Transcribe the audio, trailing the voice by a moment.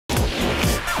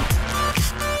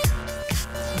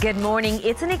Good morning.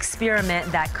 It's an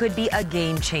experiment that could be a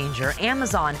game changer.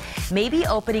 Amazon may be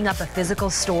opening up a physical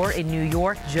store in New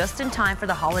York just in time for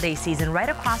the holiday season, right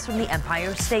across from the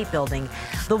Empire State Building.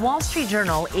 The Wall Street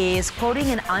Journal is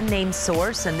quoting an unnamed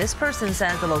source, and this person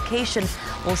says the location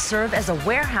will serve as a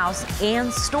warehouse and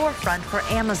storefront for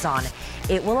Amazon.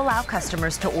 It will allow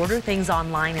customers to order things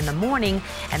online in the morning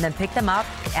and then pick them up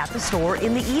at the store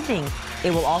in the evening.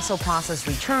 It will also process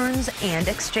returns and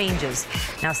exchanges.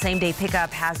 Now, same-day pickup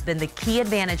has been the key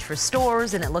advantage for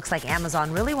stores, and it looks like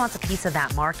Amazon really wants a piece of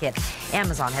that market.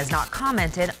 Amazon has not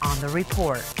commented on the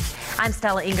report. I'm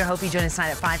Stella Inger. Hope you join us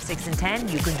tonight at 5, 6, and 10.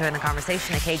 You can join the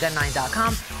conversation at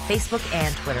KGUN9.com, Facebook,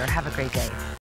 and Twitter. Have a great day.